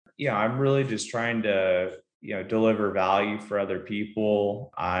I'm really just trying to, deliver value for other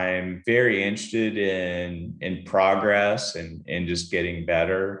people. I'm very interested in progress and just getting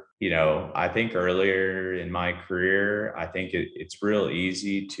better. I think earlier in my career, I think it's real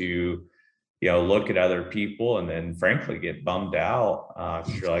easy to, look at other people and then frankly get bummed out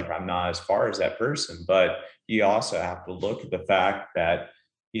because you're like, I'm not as far as that person. But you also have to look at the fact that,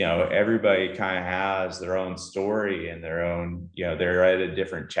 everybody kind of has their own story and their own, they're at a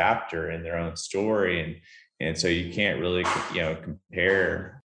different chapter in their own story. And so you can't really,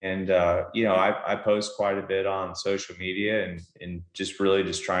 compare. And, I post quite a bit on social media and just really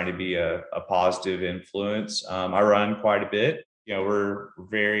just trying to be a positive influence. I run quite a bit. We're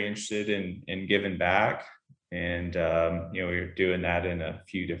very interested in giving back. And, we're doing that in a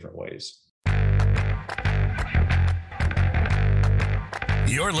few different ways.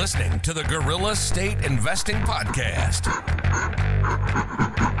 You're listening to the Gorilla State Investing Podcast.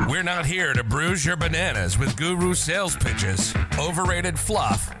 We're not here to bruise your bananas with guru sales pitches, overrated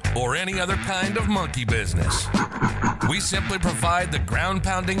fluff, or any other kind of monkey business. We simply provide the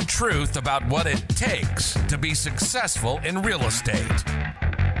ground-pounding truth about what it takes to be successful in real estate.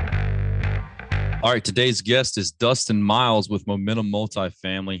 All right, today's guest is Dustin Miles with Momentum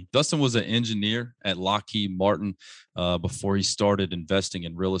Multifamily. Dustin was an engineer at Lockheed Martin before he started investing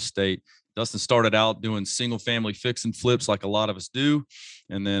in real estate. Dustin started out doing single-family fix and flips like a lot of us do,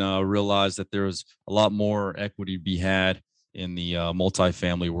 and then realized that there was a lot more equity to be had in the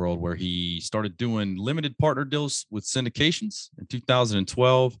multifamily world, where he started doing limited partner deals with syndications in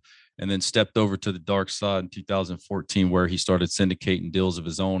 2012, and then stepped over to the dark side in 2014, where he started syndicating deals of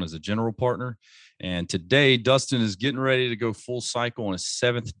his own as a general partner. And today, Dustin is getting ready to go full cycle on his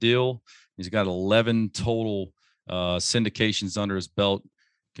 7th deal. He's got 11 total syndications under his belt,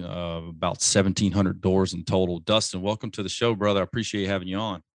 about 1,700 doors in total. Dustin, welcome to the show, brother. I appreciate having you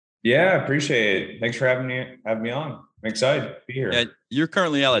on. Yeah, I appreciate it. Thanks for having me on. I'm excited to be here. Yeah, you're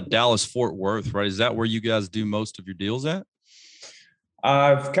currently out at Dallas, Fort Worth, right? Is that where you guys do most of your deals at?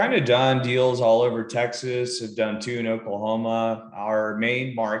 I've kind of done deals all over Texas. I've done 2 in Oklahoma. Our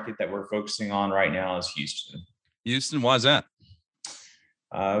main market that we're focusing on right now is Houston. Houston, why is that?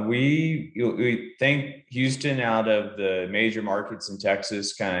 We think Houston, out of the major markets in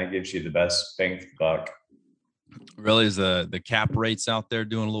Texas, kind of gives you the best bang for the buck. Really, is the cap rates out there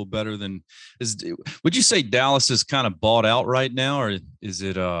doing a little better than would you say Dallas is kind of bought out right now, or is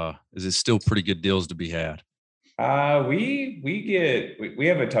it still pretty good deals to be had? We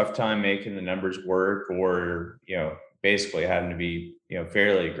have a tough time making the numbers work, or basically having to be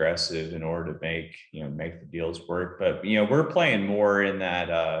fairly aggressive in order to make the deals work. But we're playing more in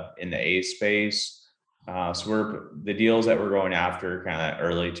that in the A space. So the deals that we're going after kind of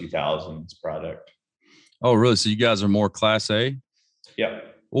early 2000s product. Oh, really? So you guys are more Class A?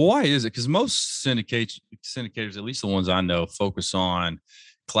 Yep. Well, why is it? Because most syndicators, at least the ones I know, focus on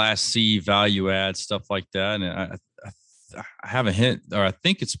Class C value add stuff like that. And I have a hint, or I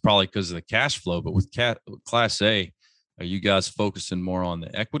think it's probably because of the cash flow. But with Class A, are you guys focusing more on the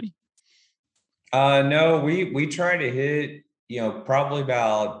equity? No, we try to hit probably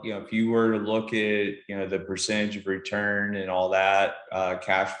about if you were to look at the percentage of return and all that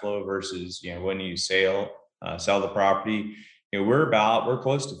cash flow versus when you sell the property. We're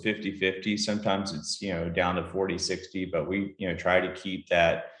close to 50-50. Sometimes it's, down to 40-60, but we, try to keep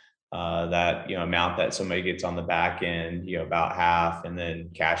that amount that somebody gets on the back end, about half, and then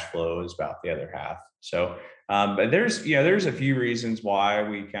cash flow is about the other half. So, but there's a few reasons why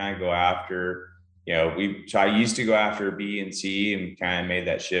we kind of go after, I used to go after B and C and kind of made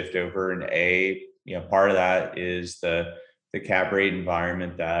that shift over into A. Part of that is the cap rate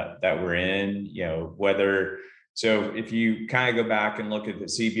environment that we're in, So if you kind of go back and look at the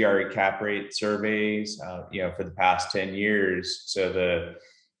CBRE cap rate surveys, for the past 10 years, so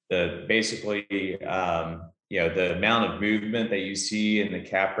the basically, the amount of movement that you see in the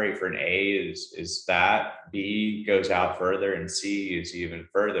cap rate for an A is that, B goes out further, and C is even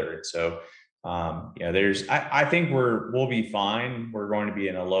further. And so, I think we'll be fine. We're going to be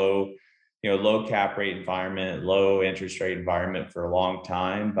in a low cap rate environment, low interest rate environment for a long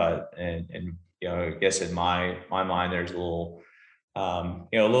time, but I guess in my mind, there's a little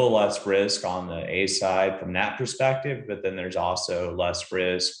less risk on the A side from that perspective, but then there's also less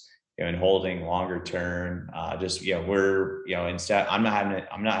risk in holding longer term. Instead, I'm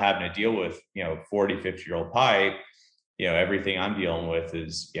not having to deal with 40, 50-year-old pipe. Everything I'm dealing with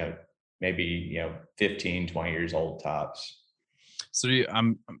is maybe 15, 20 years old tops. So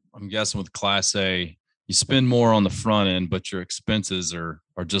I'm guessing with Class A, you spend more on the front end, but your expenses are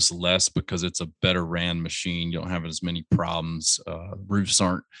are just less because it's a better ran machine. You don't have as many problems. Roofs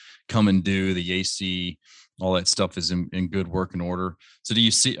aren't coming due. The AC, all that stuff is in good working order. So do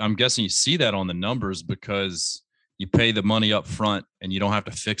you see, I'm guessing you see that on the numbers because you pay the money up front and you don't have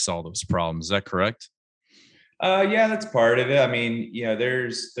to fix all those problems. Is that correct? Yeah, that's part of it. I mean,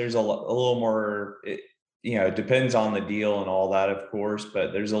 there's a little more. It depends on the deal and all that, of course,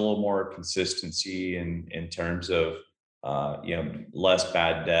 but there's a little more consistency in terms of less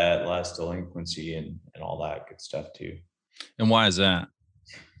bad debt, less delinquency, and all that good stuff too. And why is that?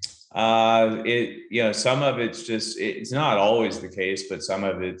 Some of it's just, it's not always the case, but some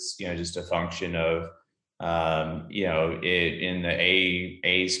of it's, just a function of, in the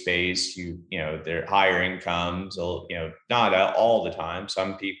A space, they're higher incomes, not all the time.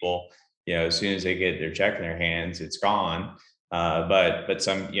 Some people, as soon as they get their check in their hands, it's gone. But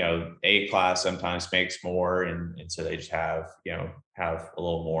some, A class sometimes makes more, and so they just have a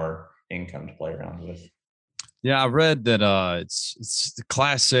little more income to play around with. Yeah, I read that it's the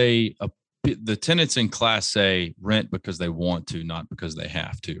class A, the tenants in class A rent because they want to, not because they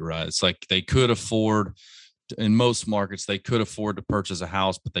have to, right? It's like they could afford, in most markets they could afford to purchase a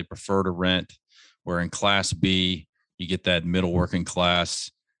house, but they prefer to rent. Where in class B, you get that middle working class.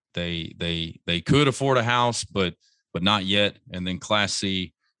 They could afford a house, but not yet. And then class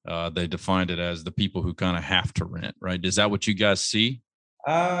C, they defined it as the people who kind of have to rent, right? Is that what you guys see?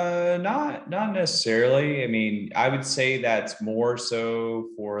 Not necessarily. I mean, I would say that's more so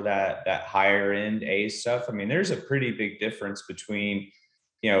for that higher end A stuff. I mean, there's a pretty big difference between,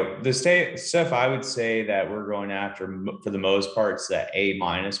 the state stuff. I would say that we're going after for the most part, it's that A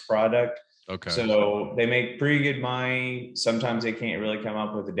minus product. Okay. So they make pretty good money. Sometimes they can't really come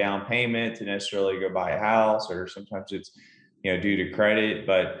up with a down payment to necessarily go buy a house, or sometimes it's, due to credit.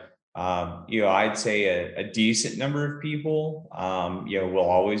 But I'd say a decent number of people, will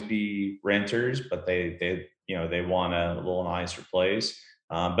always be renters, but they want a little nicer place.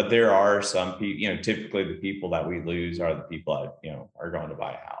 But there are some people, typically the people that we lose are the people that, are going to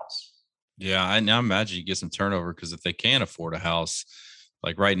buy a house. Yeah, I now imagine you get some turnover because if they can't afford a house,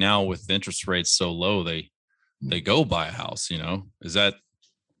 like right now with interest rates so low, they go buy a house. Is that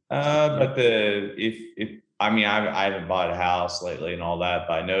But if I mean, I haven't bought a house lately and all that,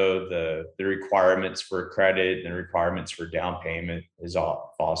 but I know the requirements for credit and the requirements for down payment has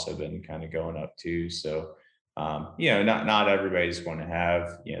also been kind of going up too. So, not everybody's going to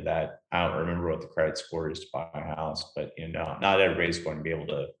have, that. I don't remember what the credit score is to buy a house, but not everybody's going to be able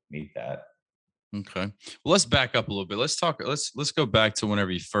to meet that. okay? Well, let's back up a little bit. Let's talk. Let's go back to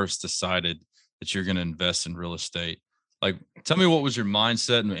whenever you first decided that you're going to invest in real estate. Like, tell me what was your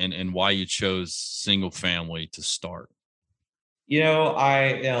mindset and why you chose single family to start. We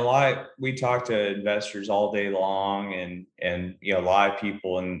talk to investors all day long, and a lot of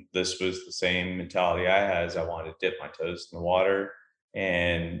people, and this was the same mentality I had, is I wanted to dip my toes in the water.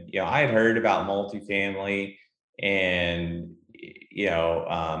 And I had heard about multifamily, and we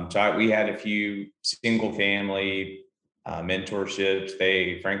had a few single family mentorships.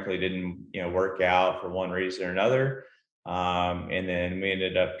 They frankly didn't work out for one reason or another. And then we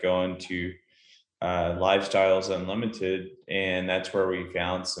ended up going to Lifestyles Unlimited, and that's where we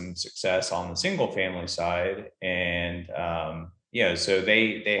found some success on the single family side. And so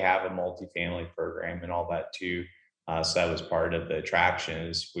they have a multifamily program and all that too. So that was part of the attraction.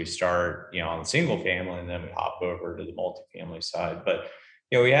 Is we start on the single family, and then we hop over to the multifamily side. But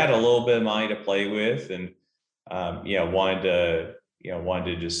we had a little bit of money to play with, and wanted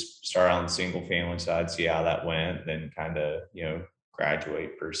to just start on the single family side, see how that went, then kind of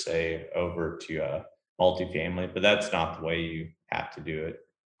graduate per se over to multifamily. But that's not the way you have to do it.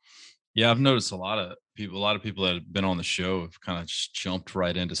 Yeah, I've noticed a lot of people that have been on the show have kind of just jumped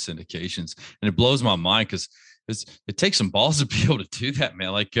right into syndications, and it blows my mind because it takes some balls to be able to do that,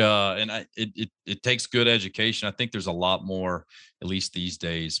 man. Like, it takes good education. I think there's a lot more, at least these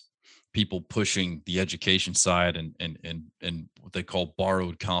days, people pushing the education side and what they call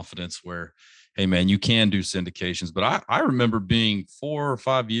borrowed confidence, where, hey man, you can do syndications. But I remember being 4 or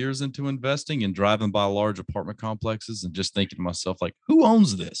 5 years into investing and driving by large apartment complexes and just thinking to myself, like, who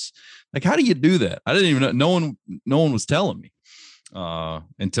owns this? Like, how do you do that? I didn't even know. No one was telling me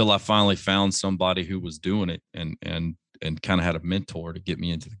until I finally found somebody who was doing it and kind of had a mentor to get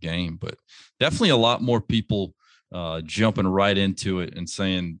me into the game. But definitely a lot more people jumping right into it and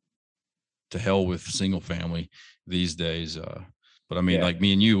saying to hell with single family these days. But I mean, Yeah. like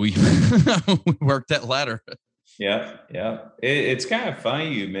me and you, we we worked that ladder. Yeah, yeah. It's kind of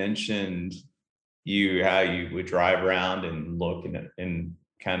funny you mentioned how you would drive around and look and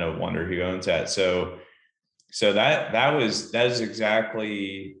kind of wonder who owns that. So So that is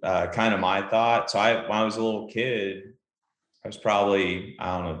exactly kind of my thought. So when I was a little kid, I was probably,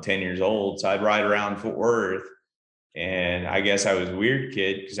 I don't know, 10 years old. So I'd ride around Fort Worth, and I guess I was a weird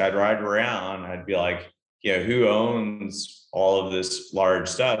kid because I'd ride around. I'd be like, who owns all of this large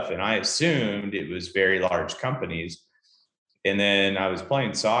stuff? And I assumed it was very large companies. And then I was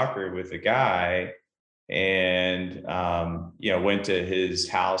playing soccer with a guy, and went to his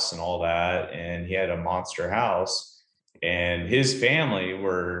house and all that, and he had a monster house, and his family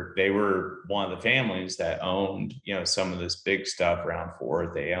were one of the families that owned some of this big stuff around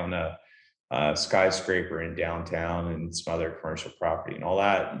Fort. They own a skyscraper in downtown and some other commercial property and all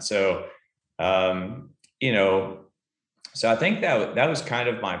that. And so um, you know so I think that was kind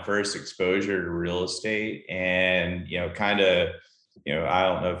of my first exposure to real estate, and kind of, I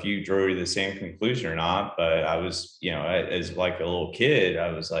don't know if you drew to the same conclusion or not, but I was, as like a little kid,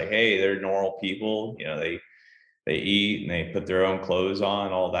 I was like, hey, they're normal people. They eat and they put their own clothes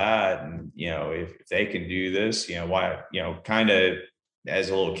on, all that, and if they can do this, why, kind of as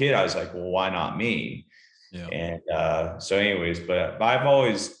a little kid, I was like, well, why not me? Yeah. And so, anyways, but I've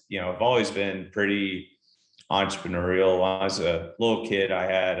always been pretty entrepreneurial. When I was a little kid, I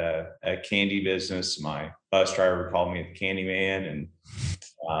had a candy business. My bus driver called me the candy man. And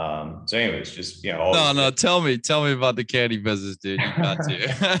so anyways, just, always No, no. been. Tell me about the candy business, dude. You got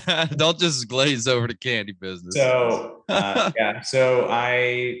to. Don't just glaze over the candy business. So, yeah,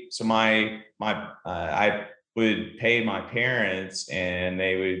 I would pay my parents, and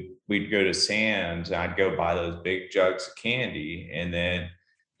we'd go to Sam's, and I'd go buy those big jugs of candy. And then,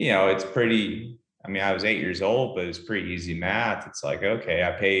 it's pretty, I mean, I was 8 years old, but it's pretty easy math. It's like, okay,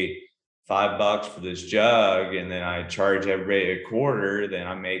 I pay $5 for this jug, and then I charge everybody a quarter, then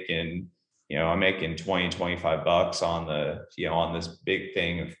I'm making 20, $25 on on this big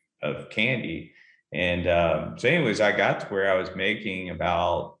thing of candy. And so, anyways, I got to where I was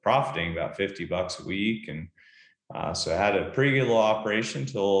profiting about $50 a week, and so I had a pretty good little operation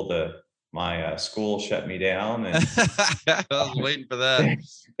till my school shut me down, and I was waiting for that.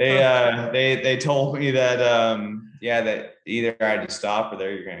 they told me that that either I had to stop or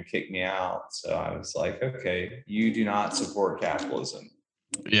they're going to kick me out. So I was like, okay, you do not support capitalism,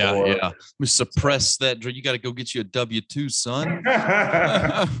 Yeah, or yeah. We suppress that. You got to go get you a W-2, son.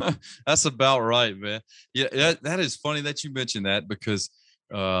 That's about right, man. Yeah, that is funny that you mentioned that, because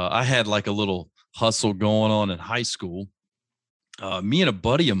I had like a little hustle going on in high school. Me and a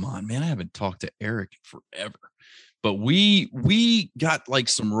buddy of mine, man, I haven't talked to Eric in forever, but we got like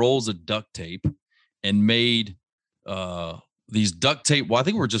some rolls of duct tape and made uh these duct tape. Well, I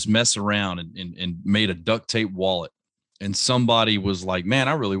think we were just messing around and made a duct tape wallet. And somebody was like, man,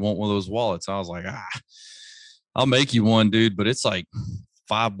 I really want one of those wallets. I was like, I'll make you one, dude, but it's like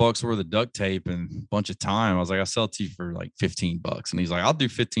 $5 worth of duct tape and a bunch of time. I was like, I'll sell it to you for like $15. And he's like, I'll do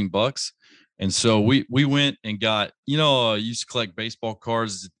 $15. And so we went and got, used to collect baseball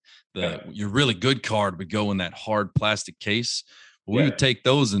cards. Your really good card would go in that hard plastic case. We yeah. would take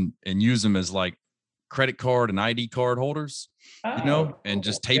those and use them as like credit card and ID card holders, Oh, and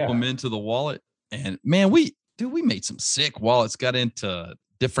just cool. tape Yeah. them into the wallet. And man, we made some sick wallets, got into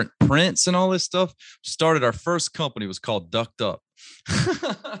different prints and all this stuff. Started our first company, was called Ducked Up.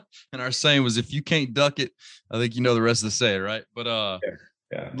 And our saying was, if you can't duck it, I think you know the rest of the saying, right? But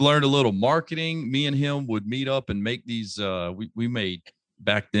Yeah. learned a little marketing. Me and him would meet up and make these. We made,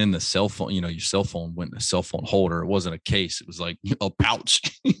 back then, the cell phone. Your cell phone went in a cell phone holder. It wasn't a case. It was like a pouch.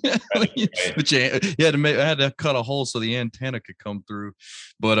 Right. But you had to I had to cut a hole so the antenna could come through.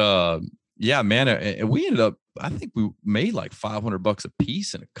 But yeah, man, and we ended up, I think we made like $500 a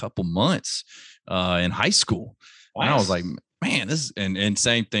piece in a couple months in high school. Nice. And I was like, man, this is, and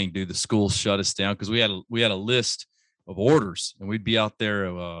same thing, dude. The school shut us down because we had a list of orders, and we'd be out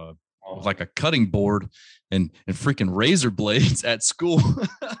there with like a cutting board and freaking razor blades at school.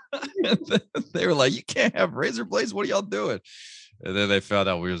 They were like, you can't have razor blades. What are y'all doing? And then they found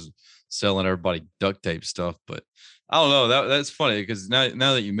out we was selling everybody duct tape stuff. But I don't know. That's funny, because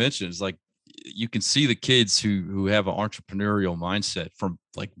now that you mention it, it's like you can see the kids who have an entrepreneurial mindset from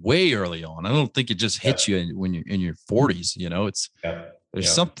like way early on. I don't think it just hits you when you're in your 40s. It's there's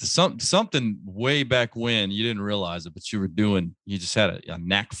something way back when you didn't realize it, but you just had a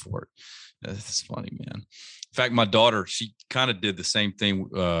knack for it. That's funny, man. In fact, my daughter, she kind of did the same thing.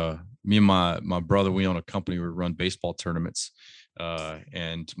 Me and my brother, we own a company where we run baseball tournaments.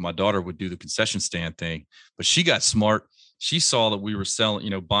 And my daughter would do the concession stand thing, but she got smart. She saw that we were selling,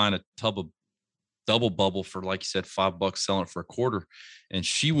 buying a tub of double bubble for, like you said, $5, selling it for a quarter. And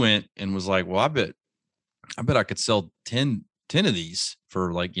she went and was like, well, I bet I could sell 10 of these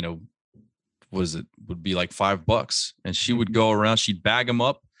for like, was it would be like $5. And she would Mhm. go around, she'd bag them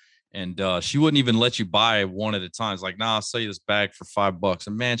up, and she wouldn't even let you buy one at a time. It's like, nah, I'll sell you this bag for $5.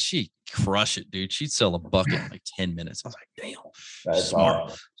 And man, she crush it, dude. She'd sell a bucket in like 10 minutes. I was like, damn, That's smart,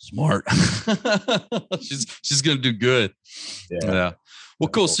 awesome. smart. she's gonna do good. Yeah. Yeah. Well,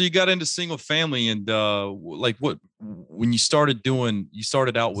 That's cool. cool. So you got into single family, and like what when you started doing, you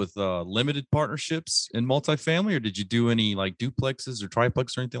started out with limited partnerships in multifamily, or did you do any like duplexes or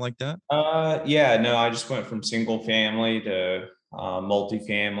triplex or anything like that? Yeah, no, I just went from single family to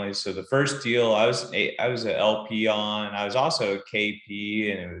multifamily. So the first deal I was an LP on. I was also a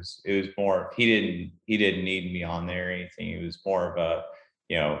KP, and it was more he didn't need me on there or anything. It was more of a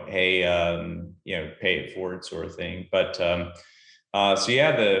hey pay it forward sort of thing. But so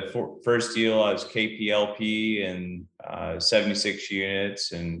yeah, the first deal I was KPLP and 76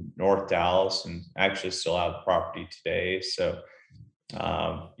 units in North Dallas, and actually still have the property today. So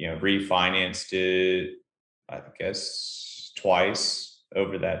refinanced it, I guess, twice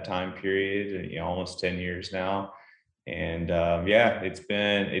over that time period, almost 10 years now. And yeah,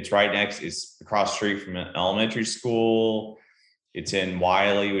 it's right next, it's across the street from an elementary school. It's in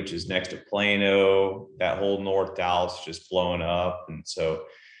Wiley, which is next to Plano. That whole North Dallas just blowing up. And so,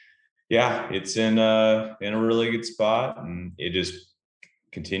 yeah, it's in a really good spot, and it just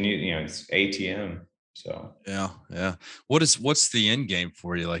continued, it's ATM. So Yeah, yeah. What's the end game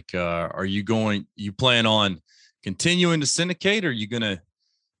for you? Like, you plan on continuing to syndicate, or are you gonna,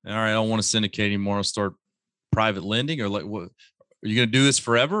 all right, I don't want to syndicate anymore, I'll start private lending, or like what are you gonna do this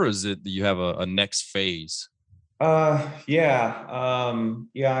forever, or is it that you have a next phase? Yeah.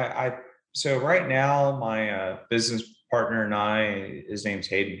 Yeah, so right now my business partner and I, his name's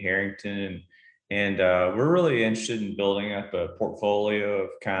Hayden Harrington, and we're really interested in building up a portfolio of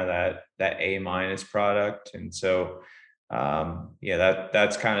kind of that A- product. And so yeah,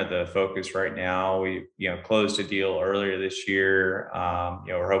 that's kind of the focus right now. We, closed a deal earlier this year.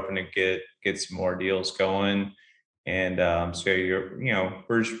 We're hoping to get some more deals going. And so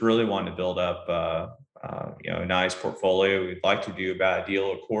we're just really wanting to build up a nice portfolio. We'd like to do about a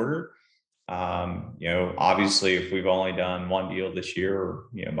deal a quarter. Obviously, if we've only done one deal this year,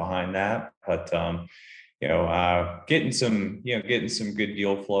 we're behind that. But getting some good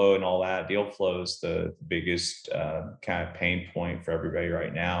deal flow and all that. Deal flow is the biggest kind of pain point for everybody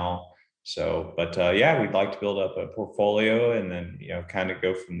right now. So, but yeah, we'd like to build up a portfolio and then kind of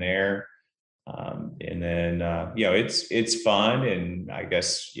go from there. And then it's fun, and I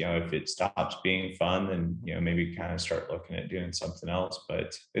guess if it stops being fun, then maybe kind of start looking at doing something else.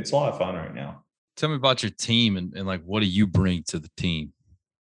 But it's a lot of fun right now. Tell me about your team, and like what do you bring to the team?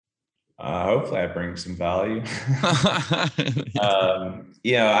 Hopefully, I bring some value.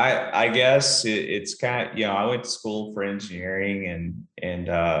 Yeah. I guess it's kind of, I went to school for engineering, and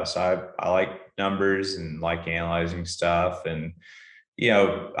so I like numbers and like analyzing stuff. And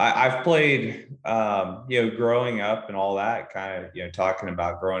I've played, growing up and all that, kind of, talking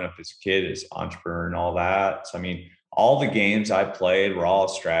about growing up as a kid, as entrepreneur and all that. So, I mean, all the games I played were all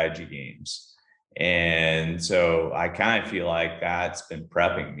strategy games. And so I kind of feel like that's been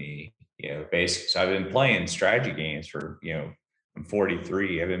prepping me, basically. So I've been playing strategy games for, I'm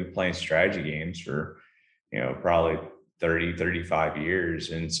 43. I've been playing strategy games for, probably 30, 35 years.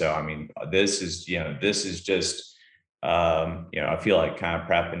 And so, I mean, this is just, I feel like kind of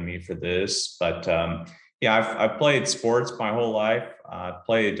prepping me for this. But yeah, I've played sports my whole life. I've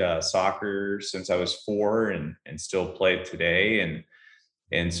played soccer since I was 4, and still play it today.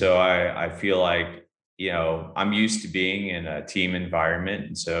 And so I feel like, I'm used to being in a team environment.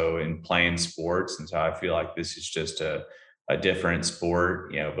 And so in playing sports, and so I feel like this is just a different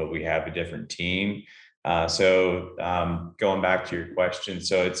sport, but we have a different team. So going back to your question,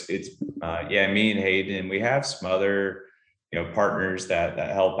 so it's yeah, me and Hayden, we have some other partners that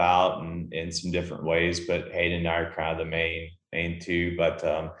help out in some different ways, but Hayden and I are kind of the main two. But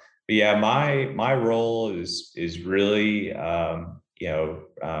yeah, my role is really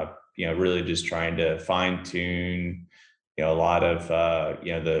really just trying to fine tune a lot of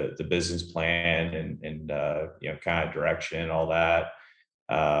the business plan and kind of direction and all that.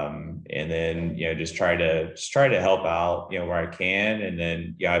 And then just try to help out where I can. And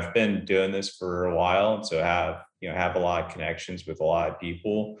then I've been doing this for a while, and so have a lot of connections with a lot of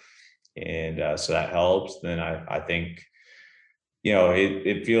people, and so that helps. Then I think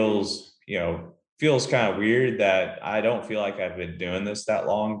it feels kind of weird that I don't feel like I've been doing this that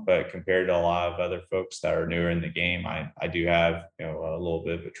long, but compared to a lot of other folks that are newer in the game, I do have a little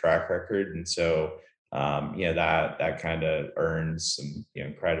bit of a track record. And so that kind of earns some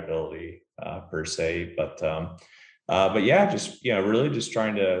credibility per se. But But yeah, just, really just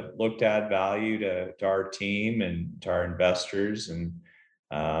trying to look to add value to our team and to our investors, and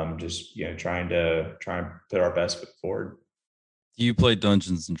just, try and put our best foot forward. Do you play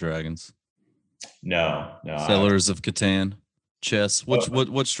Dungeons and Dragons, No, no, I have. Settlers of Catan, chess?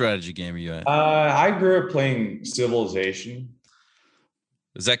 What strategy game are you at? I grew up playing Civilization.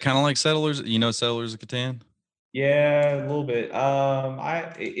 Is that kind of like Settlers? You know, Settlers of Catan? Yeah, a little bit.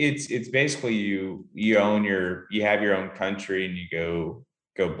 It's basically you have your own country and you go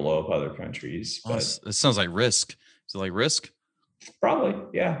blow up other countries. Oh, But it sounds like Risk. Is it like Risk? probably,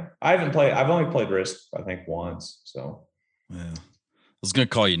 yeah. I've only played Risk, I think, once. So Yeah. I was gonna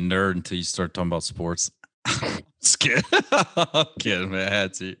call you nerd until you start talking about sports. Just kidding. I'm kidding, man. I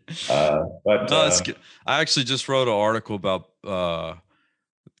had to. but No, it's good. I actually just wrote an article about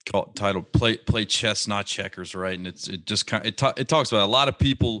titled "Play Chess, Not Checkers," right? And it just kind of, it talks about a lot of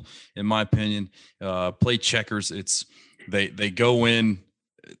people, in my opinion, play checkers. It's they go in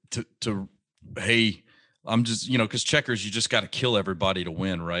to hey, I'm just, because checkers, you just got to kill everybody to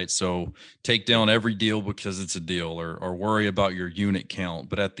win, right? So take down every deal because it's a deal, or worry about your unit count.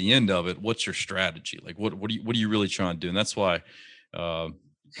 But at the end of it, what's your strategy? Like, what are you really trying to do? And that's why uh,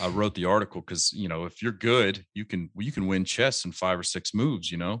 I wrote the article, because if you're good, you can win chess in 5 or 6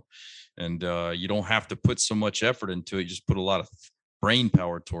 moves, and you don't have to put so much effort into it. You just put a lot of brain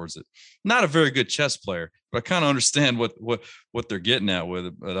power towards it. Not a very good chess player, but I kind of understand what they're getting at with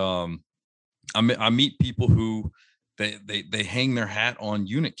it. But I meet people who they hang their hat on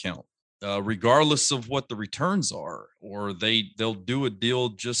unit count, regardless of what the returns are, or they'll do a deal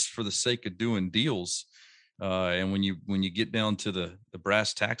just for the sake of doing deals. And when you get down to the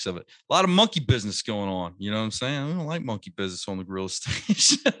brass tacks of it, a lot of monkey business going on. You know what I'm saying? I don't like monkey business on the real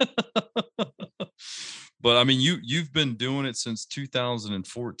estate. But I mean, you've been doing it since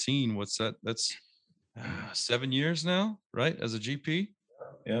 2014. What's that? That's 7 years now, right? As a GP,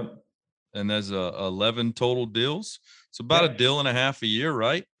 yeah, and there's 11 total deals. It's about a yeah, deal and a half a year,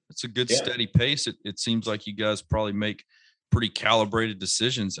 right? It's a good yeah. steady pace. It seems like you guys probably make pretty calibrated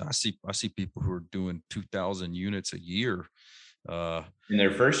decisions. I see people who are doing 2,000 units a year. Uh, In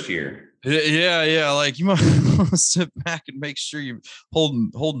their first year. yeah. Like, you might sit back and make sure you're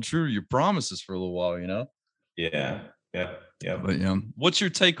holding true to your promises for a little while, Yeah, yeah, yeah. But yeah, what's your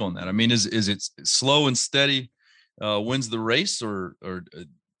take on that? I mean, is it slow and steady wins the race, or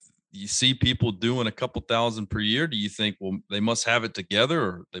you see people doing a couple thousand per year? Do you think, well, they must have it together,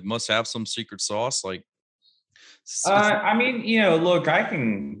 or they must have some secret sauce? Like, it's I mean, look, I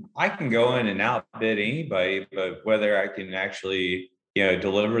can go in and outbid anybody, but whether I can actually,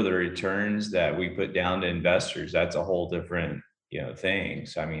 deliver the returns that we put down to investors, that's a whole different, thing.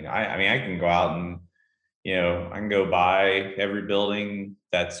 So I mean, I can go out and, I can go buy every building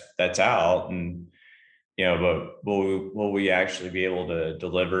that's out, and but will we actually be able to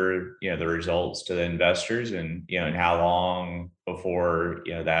deliver, the results to the investors, and and how long before,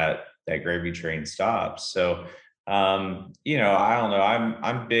 that gravy train stops? So I don't know.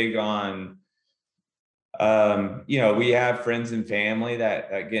 I'm big on, we have friends and family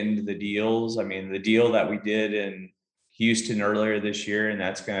that get into the deals. I mean, the deal that we did in Houston earlier this year, and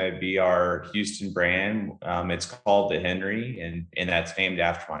that's going to be our Houston brand. It's called the Henry, and that's named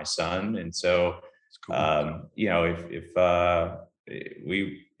after my son. And so, cool.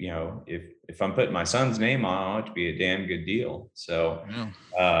 if I'm putting my son's name on, I want it to be a damn good deal. So,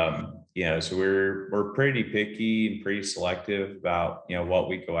 Yeah. so we're pretty picky and pretty selective about, what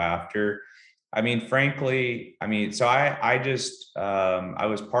we go after. I mean, frankly, so I just, I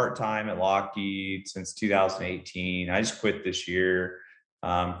was part-time at Lockheed since 2018. I just quit this year,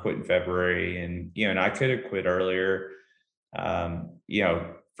 quit in February, and I could have quit earlier.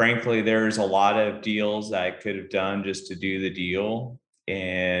 Frankly, there's a lot of deals that I could have done just to do the deal.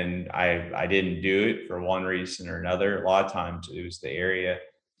 And I didn't do it for one reason or another. A lot of times it was the area.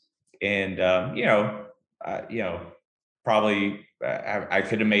 And, probably I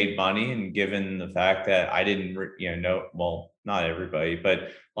could have made money. And given the fact that I didn't, know, well, not everybody, but a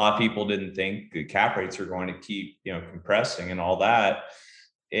lot of people didn't think the cap rates are going to keep, compressing and all that.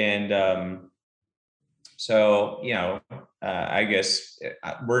 And, so, I guess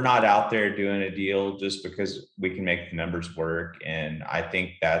we're not out there doing a deal just because we can make the numbers work. And I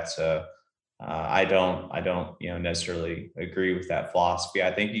think that's I don't, necessarily agree with that philosophy.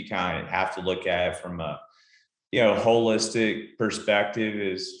 I think you kind of have to look at it from a, holistic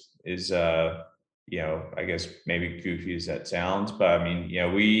perspective. I guess maybe goofy as that sounds, but I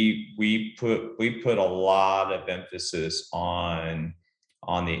mean, we put a lot of emphasis on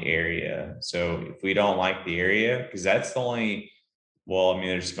the area. So if we don't like the area, because that's the only well, I mean,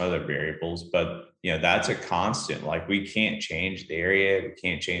 there's some other variables, but that's a constant. Like we can't change the area, we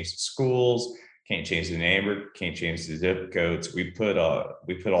can't change the schools, can't change the neighbor, can't change the zip codes. We put a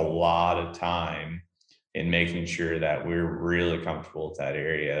lot of time in making sure that we're really comfortable with that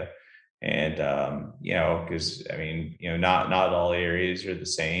area. And because I mean, not all areas are the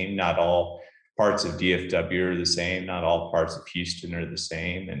same, not all parts of DFW are the same, not all parts of Houston are the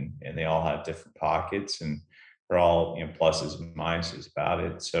same, and they all have different pockets, and they're all pluses and minuses about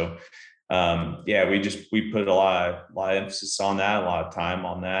it. So yeah, we put a lot of emphasis on that, a lot of time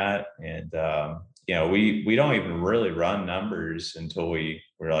on that, and we don't even really run numbers until we're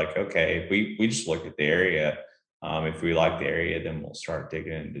like, okay, we just look at the area. If we like the area, then we'll start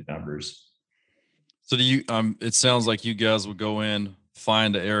digging into numbers. So do you it sounds like you guys would go in,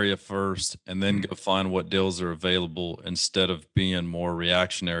 find the area first, and then go find what deals are available instead of being more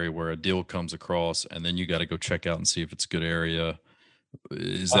reactionary where a deal comes across and then you got to go check out and see if it's a good area.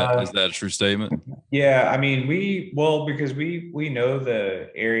 Is Uh, that a true statement? Yeah, I mean, because we know the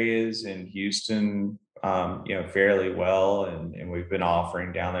areas in Houston, fairly well, and we've been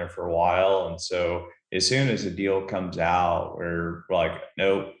offering down there for a while, and so as soon as a deal comes out, we're like,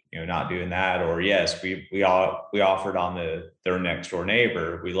 nope, not doing that, or yes, we offered on their next door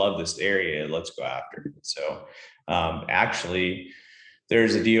neighbor. We love this area. Let's go after it. So, actually,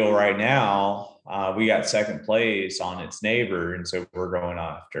 there's a deal right now. We got second place on its neighbor, and so we're going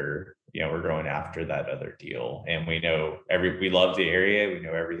after that other deal. And we love the area, we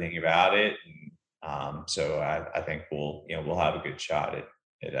know everything about it, and so I think we'll have a good shot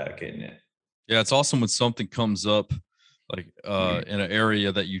at getting it. Yeah, it's awesome when something comes up like in an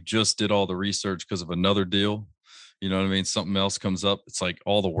area that you just did all the research because of another deal. You know what I mean? Something else comes up. It's like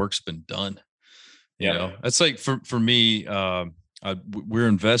all the work's been done. Yep. It's like for me, we're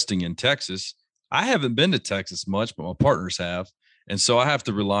investing in Texas. I haven't been to Texas much, but my partners have, and so I have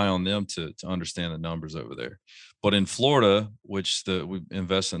to rely on them to understand the numbers over there. But in Florida, which we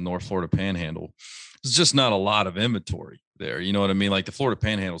invest in North Florida Panhandle, there's just not a lot of inventory there. You know what I mean? Like the Florida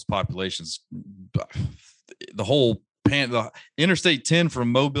Panhandle's population's the Interstate 10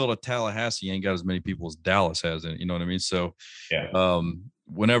 from Mobile to Tallahassee ain't got as many people as Dallas has in it. You know what I mean? So Yeah.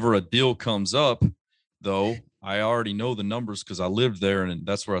 whenever a deal comes up, though, I already know the numbers because I lived there and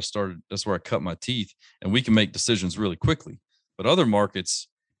that's where I started. That's where I cut my teeth, and we can make decisions really quickly. But other markets,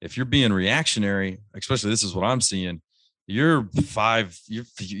 if you're being reactionary, especially this is what I'm seeing, you're 5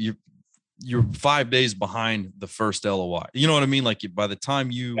 days behind the first LOI. You know what I mean? Like by the time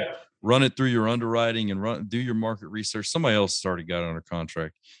you run it through your underwriting and do your market research, somebody else has already got it under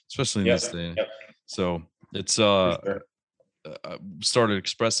contract, especially in this Yep. day. Yep. So it's For sure. started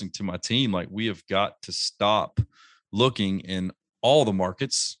expressing to my team like we have got to stop looking in all the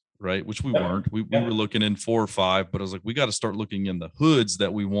markets, right? Which we Yep. weren't. We Yep. were looking in 4 or 5, but I was like, we got to start looking in the hoods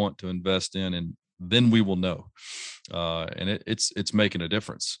that we want to invest in, and then we will know. And it's making a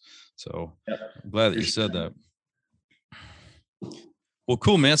difference. So Yep. I'm glad that For you said sure. that. Well,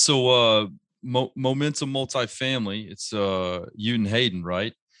 cool, man. So Momentum Multifamily, it's you and Hayden,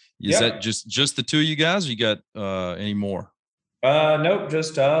 right? Is that Yep. just the two of you guys, or you got any more? Nope,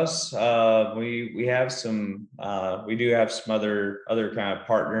 just us. We have some. We do have some other kind of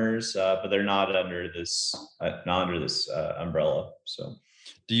partners, but they're not under this umbrella. So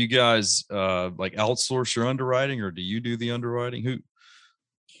Do you guys like outsource your underwriting, or do you do the underwriting? Who?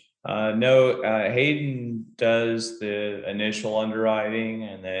 no, Hayden does the initial underwriting,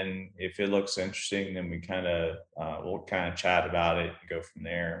 and then if it looks interesting, then we'll kind of chat about it and go from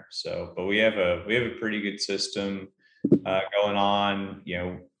there. So, but we have a pretty good system going on.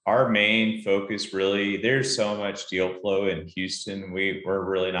 Our main focus really, there's so much deal flow in Houston. We're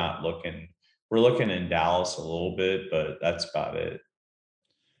really not looking. We're looking in Dallas a little bit, but that's about it.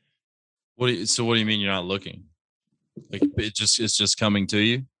 So what do you mean you're not looking? Like it's just coming to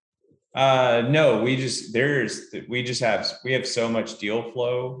you? No, we have so much deal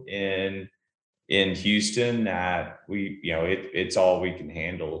flow in Houston that it's all we can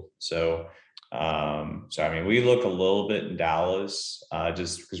handle. So I mean, we look a little bit in Dallas,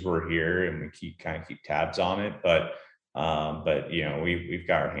 just because we're here and we keep tabs on it. But we've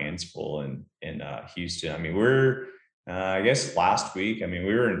got our hands full in Houston. I mean, I guess last week, I mean,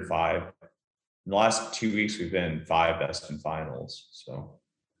 we were in five. In the last 2 weeks, we've been in 5 best in finals. So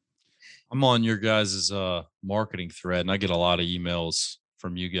I'm on your guys' marketing thread, and I get a lot of emails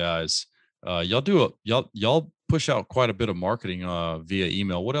from you guys. Y'all push out quite a bit of marketing via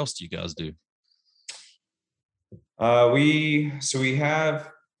email. What else do you guys do? we have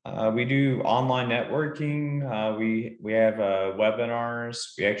We do online networking. We have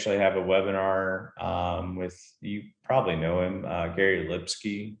webinars. We actually have a webinar with, you probably know him, Gary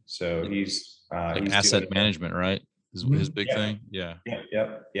Lipsky. So Like he's doing asset management, right? His Mhm. big Yep, thing. Yeah.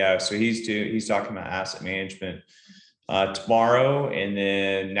 yep. Yeah. So he's talking about asset management tomorrow, and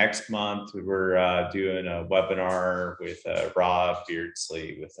then next month we're doing a webinar with Rob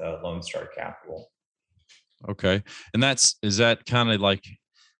Beardsley with Lone Star Capital. Okay. And is that kind of like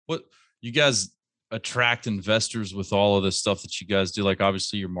what you guys attract investors with all of this stuff that you guys do? Like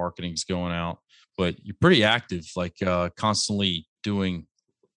obviously your marketing's going out, but you're pretty active, like constantly doing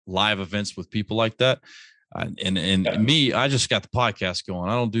live events with people like that. And Yeah. me, I just got the podcast going.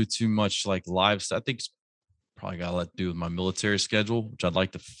 I don't do too much like live stuff. I think it's probably got a lot to do with my military schedule, which I'd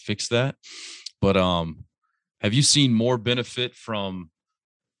like to fix that. But have you seen more benefit from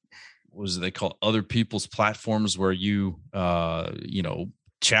what is it they call other people's platforms where you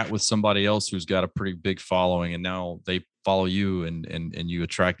chat with somebody else who's got a pretty big following and now they follow you and you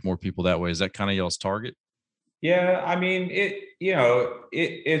attract more people that way? Is that kind of y'all's target? Yeah, I mean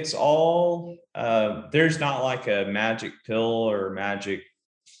it's all there's not like a magic pill or magic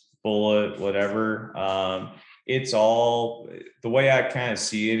bullet, whatever. It's all the way I kind of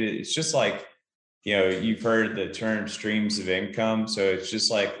see it. It's just like, you've heard the term streams of income. So it's just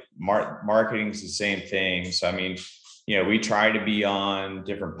like marketing is the same thing. So I mean, we try to be on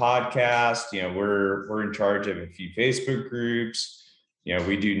different podcasts. We're in charge of a few Facebook groups.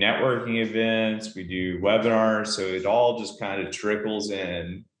 We do networking events, we do webinars. So it all just kind of trickles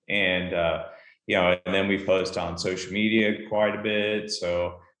in, and and then we post on social media quite a bit.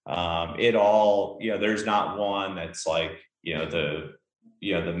 So it all, there's not one that's like, the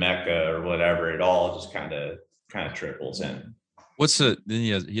mecca or whatever. It all just kind of trickles in. Then he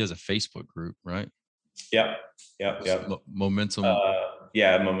has a Facebook group, right? Yep, yep, yep. Momentum.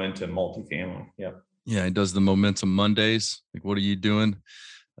 Yeah, momentum multifamily. Yep, Yeah, he does the Momentum Mondays. Like, what are you doing?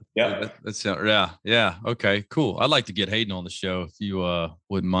 yep, That's yeah. Okay, cool. I'd like to get Hayden on the show if you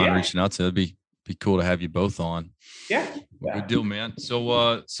wouldn't mind yeah, reaching out to. It'd be cool to have you both on. yeah, Well, good yeah. deal, man.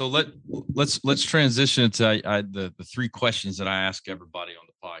 So let's transition into the three questions that I ask everybody on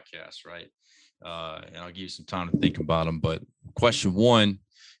the podcast, right? And I'll give you some time to think about them. But question one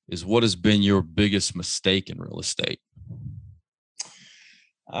is, what has been your biggest mistake in real estate?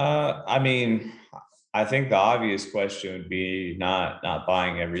 I mean, I think the obvious question would be not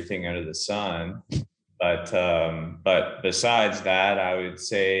buying everything under the sun. But besides that, I would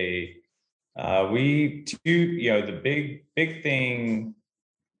say we do, the big thing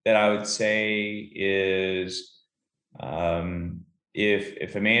that I would say is,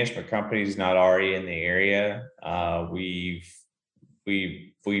 if a management company is not already in the area, we've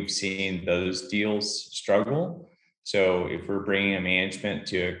seen those deals struggle. So if we're bringing a management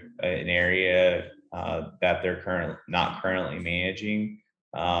to an area that they're not currently managing,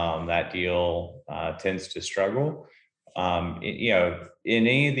 that deal tends to struggle. In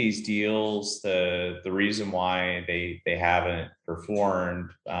any of these deals, the reason why they haven't performed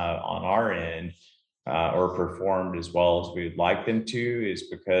on our end, or performed as well as we would like them to, is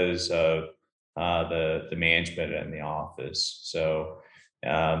because of the management in the office. So,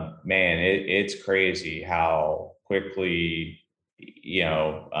 man, it's crazy how quickly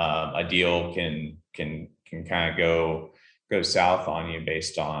a deal can kind of go south on you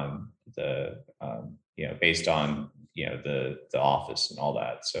based on the office and all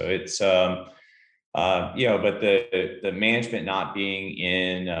that. So it's but the management not being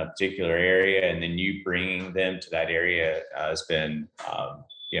in a particular area and then you bringing them to that area has been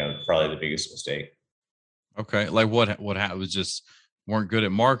probably the biggest mistake. Okay, like what happened? Was just weren't good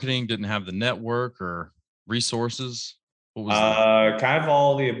at marketing, didn't have the network or resources. What was the Kind of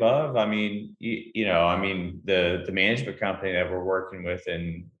all of the above. I mean, I mean, the management company that we're working with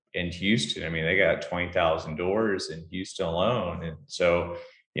in Houston, I mean, they got 20,000 doors in Houston alone. And so,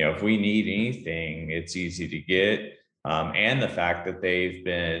 if we need anything, it's easy to get. And the fact that they've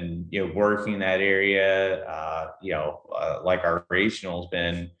been, working that area, like our regional's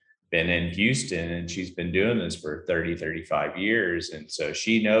been in Houston, and she's been doing this for 35 years. And so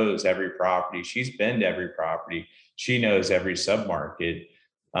she knows every property. She's been to every property. She knows every submarket.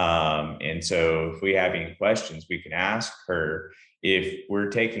 And so if we have any questions, we can ask her. If we're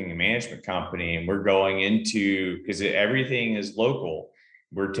taking a management company and we're going into, because everything is local,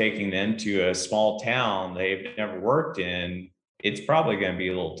 we're taking them to a small town they've never worked in, it's probably going to be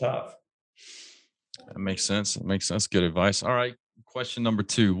a little tough. That makes sense. That makes sense. Good advice. All right. Question number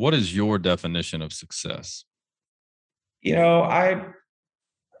two. What is your definition of success? You know, I've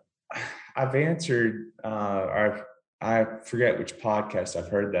answered, or I forget which podcast I've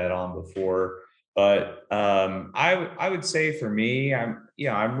heard that on before, but I would say for me,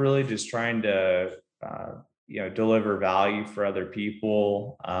 I'm really just trying to deliver value for other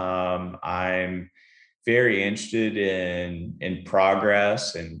people. I'm very interested in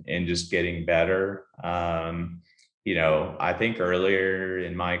progress and just getting better. I think earlier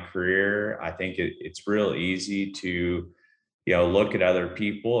in my career, I think it's real easy to look at other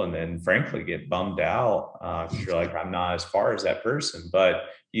people and then frankly get bummed out because you're like, I'm not as far as that person. But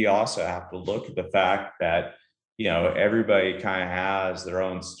you also have to look at the fact that, everybody kind of has their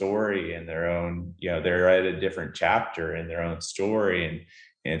own story and their own, they're at a different chapter in their own story.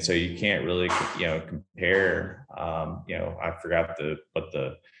 And so you can't really, compare, I forgot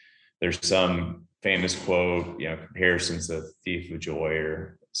there's some famous quote, comparisons the thief of joy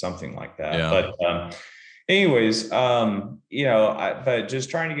or something like that. Yeah. But anyways, but just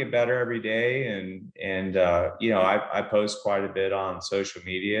trying to get better every day. And I post quite a bit on social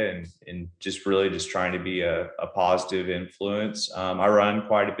media and just really just trying to be a positive influence. I run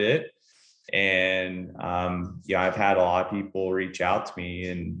quite a bit. And I've had a lot of people reach out to me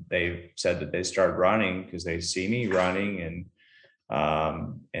and they've said that they started running because they see me running.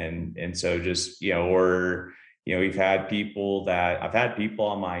 And so just, or, I've had people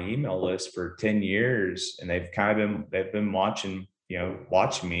on my email list for 10 years and they've been watching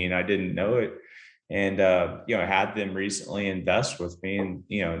me and I didn't know it. And, I had them recently invest with me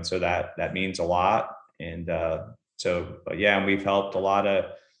and so that means a lot. And, but yeah, and we've helped a lot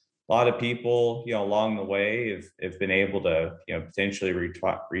of people, along the way have been able to, potentially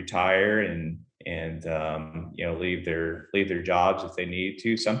retire and leave their jobs if they need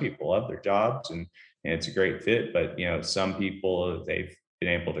to. Some people love their jobs and it's a great fit, but some people they've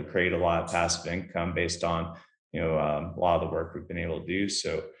been able to create a lot of passive income based on a lot of the work we've been able to do.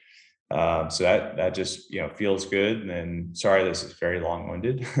 So so that just feels good. And then sorry, this is very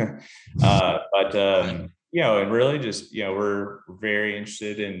long-winded, but and really just we're very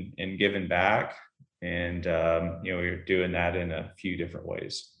interested in giving back, and we're doing that in a few different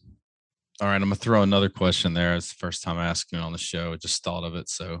ways. All right, I'm gonna throw another question there. It's the first time asking it on the show. I just thought of it.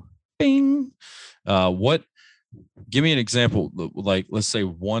 So, bing. What? Give me an example. Like, let's say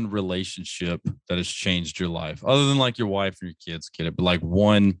one relationship that has changed your life, other than like your wife and your kids, get it, but like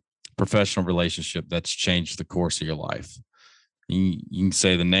one professional relationship that's changed the course of your life. You can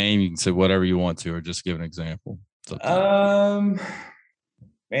say the name, you can say whatever you want to, or just give an example.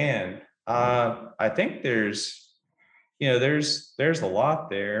 Man, I think there's a lot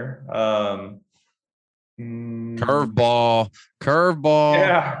there. Curveball.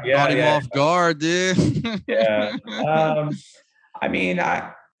 Caught him off guard, dude. Yeah. I mean,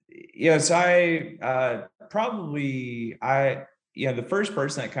 so the first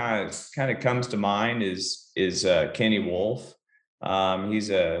person that kind of comes to mind is Kenny Wolf. He's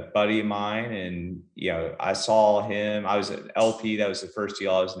a buddy of mine, and I saw him. I was an LP. That was the first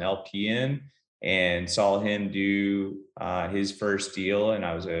deal I was an LP in, and saw him do his first deal. And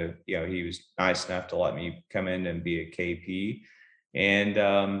he was nice enough to let me come in and be a KP. And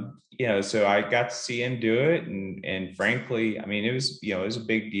so I got to see him do it, and frankly, I mean, it was a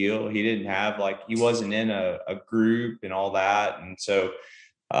big deal. He didn't have he wasn't in a group and all that, and so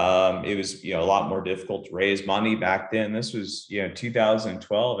it was a lot more difficult to raise money back then. This was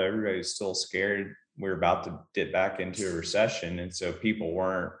 2012. Everybody was still scared we were about to dip back into a recession, and so people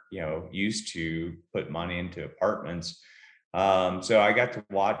weren't used to put money into apartments. So I got to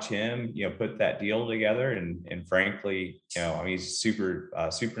watch him, put that deal together, and frankly, I mean, he's super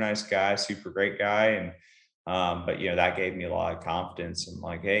nice guy, super great guy, and but that gave me a lot of confidence. And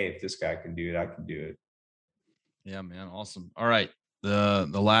like, hey, if this guy can do it, I can do it. Yeah, man, awesome. All right, the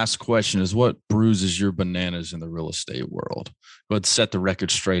last question is, what bruises your bananas in the real estate world? Go ahead, set the record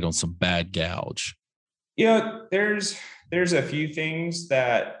straight on some bad gouge. There's a few things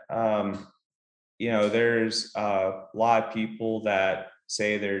that there's a lot of people that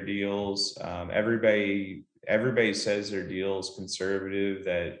say their deals. Everybody says their deals conservative,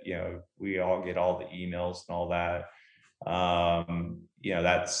 that, we all get all the emails and all that.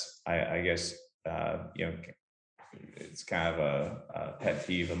 That's, I guess, it's kind of a pet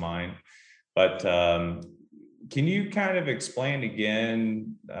peeve of mine, but, can you kind of explain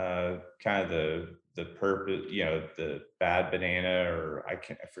again, kind of the purpose, the bad banana, or I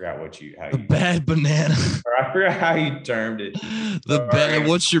forgot bad banana. Or I forgot how you termed it.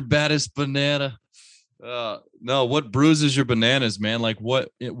 What's your baddest banana? No, what bruises your bananas, man? Like what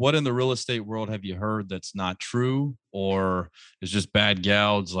in the real estate world have you heard that's not true, or is just bad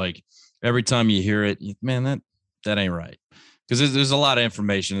gouge? Like every time you hear it, man, that ain't right. Because there's a lot of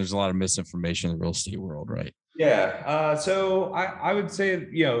information. There's a lot of misinformation in the real estate world, right? Yeah. So I would say,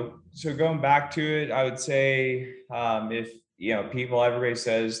 so going back to it, I would say, if, everybody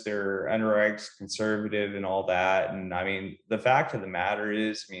says they're underwrites conservative and all that. And I mean, the fact of the matter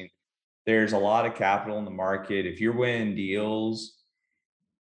is, I mean, there's a lot of capital in the market. If you're winning deals,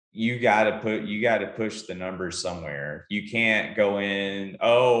 you got to push the numbers somewhere. You can't go in,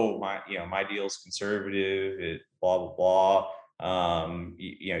 oh, my deal's conservative, it blah blah blah.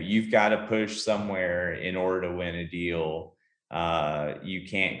 You've got to push somewhere in order to win a deal. You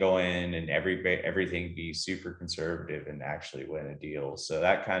can't go in and everything be super conservative and actually win a deal. So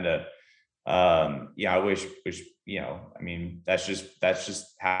that kind of, I wish, I mean, that's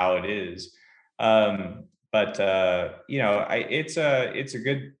just how it is. But it's a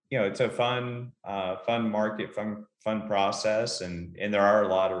good, it's a fun market, fun process, and there are a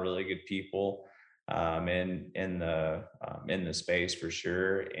lot of really good people in the space for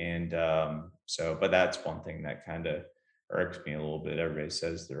sure. And but that's one thing that kind of irks me a little bit. Everybody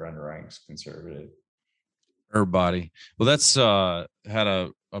says their underwriting's conservative. Everybody. Well, that's had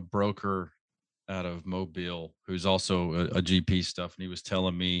a broker out of Mobile who's also a GP stuff, and he was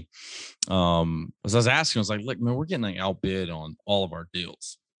telling me, as I was asking, I was like, look, man, we're getting like outbid on all of our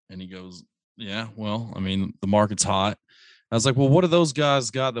deals. And he goes, yeah, well, I mean, the market's hot. I was like, well, what do those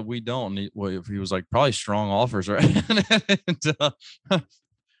guys got that we don't? And he was like, probably strong offers, right? and, but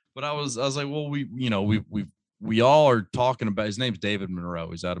I was like, well, we all are talking about. His name's David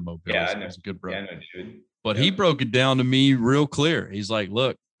Monroe. He's out of Mobile. Yeah, I know. He's a good Yeah, bro. I know, dude. But he Yep. broke it down to me real clear. He's like,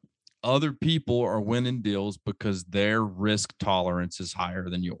 look, other people are winning deals because their risk tolerance is higher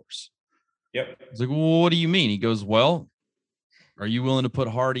than yours. Yep. I was like, well, what do you mean? He goes, well, are you willing to put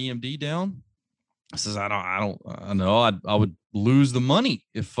hard EMD down? I says, I know. I would lose the money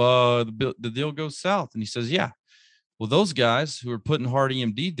if the deal goes south. And he says, yeah. Well, those guys who are putting hard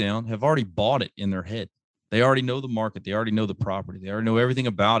EMD down have already bought it in their head. They already know the market. They already know the property. They already know everything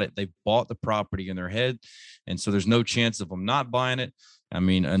about it. They've bought the property in their head. And so there's no chance of them not buying it. I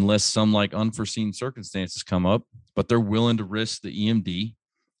mean, unless some like unforeseen circumstances come up, but they're willing to risk the EMD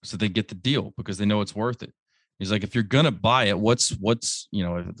so they get the deal because they know it's worth it. He's like, if you're gonna buy it, what's a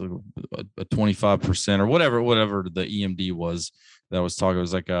 25% or whatever the EMD was that I was talking. It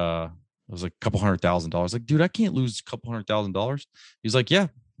was like a couple $100,000. Like, dude, I can't lose a couple $100,000. He's like, yeah,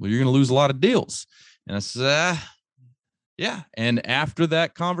 well, you're gonna lose a lot of deals. And I said, yeah. And after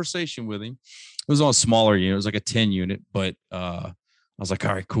that conversation with him, it was on a smaller unit. It was like a 10 unit, but I was like,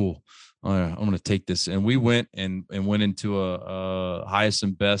 all right, cool. I'm going to take this. And we went went into a highest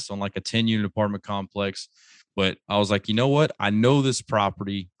and best on like a 10 unit apartment complex. But I was like, you know what? I know this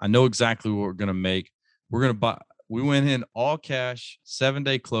property. I know exactly what we're going to make. We're going to buy. We went in all cash,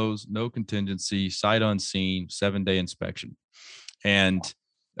 7-day close, no contingency, sight unseen, 7-day inspection. And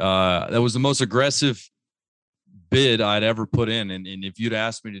that was the most aggressive bid I'd ever put in. And if you'd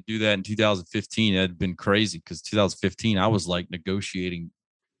asked me to do that in 2015, it'd been crazy because 2015, I was like negotiating,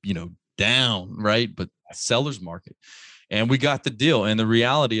 down, right? But seller's market. And we got the deal. And the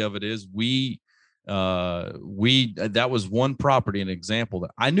reality of it is that was one property, an example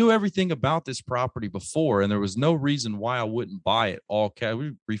that I knew everything about this property before, and there was no reason why I wouldn't buy it all cash.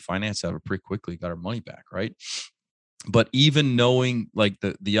 We refinanced out of it pretty quickly, got our money back, right? But even knowing like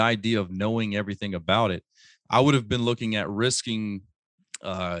the idea of knowing everything about it, I would have been looking at risking,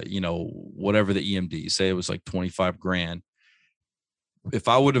 whatever the EMD, say it was like 25 grand. If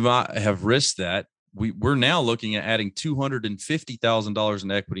I would have risked that, we're now looking at adding $250,000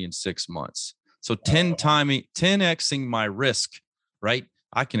 in equity in 6 months. So 10xing my risk, right?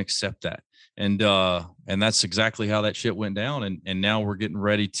 I can accept that. And that's exactly how that shit went down. And now we're getting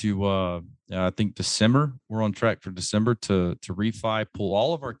ready to, I think December, we're on track for December to refi, pull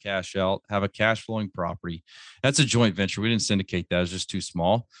all of our cash out, have a cash flowing property. That's a joint venture. We didn't syndicate that. It was just too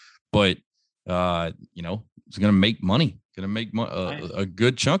small, but it's going to make money, a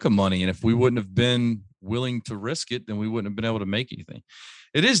good chunk of money. And if we wouldn't have been willing to risk it, then we wouldn't have been able to make anything.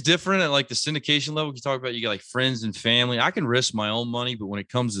 It is different at like the syndication level. You talk about, you got like friends and family. I can risk my own money, but when it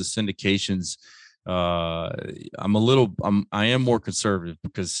comes to syndications, I am more conservative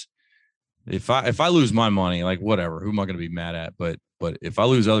because if I lose my money, like whatever, who am I going to be mad at? But if I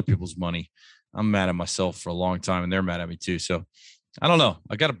lose other people's money, I'm mad at myself for a long time and they're mad at me too. So I don't know.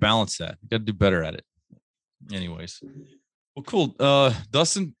 I got to balance that. I got to do better at it. Anyways. Well, cool.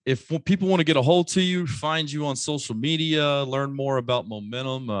 Dustin, if people want to get a hold to you, find you on social media, learn more about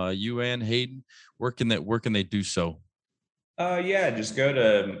Momentum, you and Hayden, where can they do so? Yeah, just go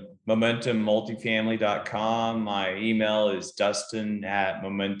to momentummultifamily.com. My email is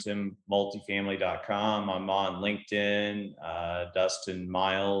dustin@momentummultifamily.com. I'm on LinkedIn, Dustin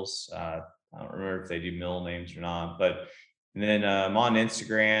Miles. I don't remember if they do middle names or not, but and then I'm on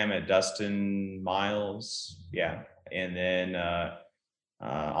Instagram at Dustin Miles. Yeah. And then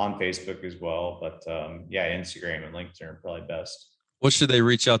on Facebook as well. But yeah, Instagram and LinkedIn are probably best. What should they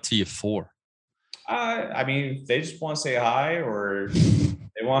reach out to you for? I mean, if they just want to say hi or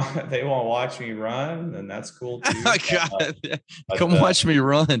they want to watch me run, then that's cool too. Come watch me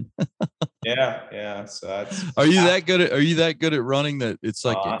run. Yeah. So that's. Are you that good at running that it's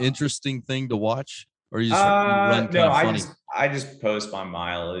like an interesting thing to watch? Or you just run kind of funny? I just post my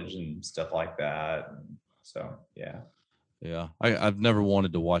mileage and stuff like that. So yeah. Yeah. I've never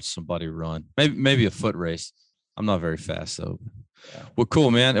wanted to watch somebody run. Maybe a foot race. I'm not very fast though. Yeah. Well,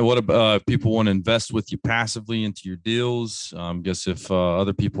 cool, man. And what about people want to invest with you passively into your deals? Guess if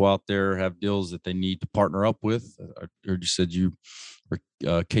other people out there have deals that they need to partner up with, I heard you said you are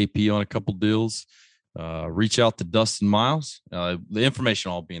KP on a couple deals. Reach out to Dustin Miles. The information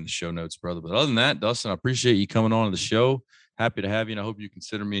will all be in the show notes, brother. But other than that, Dustin, I appreciate you coming on to the show. Happy to have you, and I hope you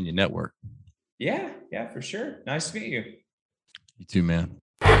consider me in your network. Yeah, for sure. Nice to meet you. You too, man.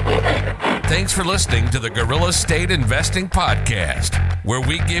 Thanks for listening to the Gorilla Estate Investing Podcast, where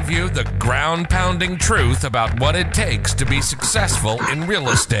we give you the ground-pounding truth about what it takes to be successful in real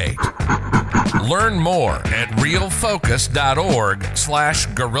estate. Learn more at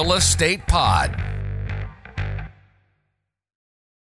realfocus.org/Gorilla Estate Pod.